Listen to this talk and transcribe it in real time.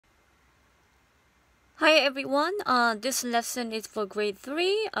Hi everyone, this lesson is for grade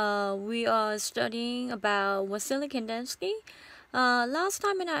 3. We are studying about Wassily Kandinsky. Last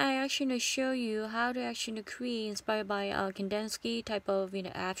time I actually show you how to actually create inspired by Kandinsky type of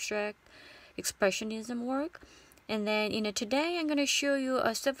abstract expressionism work. And then today I'm gonna show you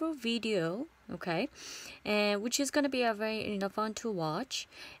a several video, okay, and which is gonna be a very fun to watch.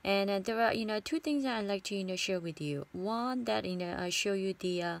 And there are two things that I'd like to share with you. One that I show you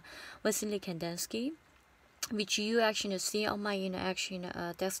the Wassily Kandinsky, which you actually see on my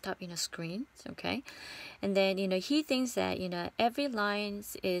desktop screen, okay. And then he thinks that every line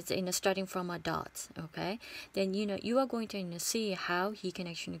is starting from a dot, okay. Then you are going to see how he can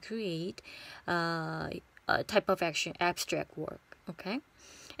actually create a type of abstract work, okay.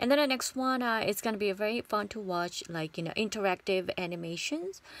 And then the next one is going to be very fun to watch, like interactive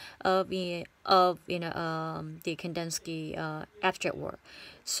animations of the Kandinsky abstract work.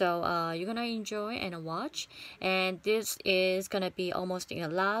 So you're gonna enjoy and watch, and this is gonna be almost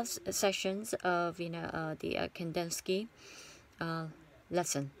last sessions of the Kandinsky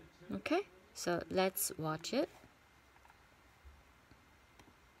lesson. Okay, so let's watch it.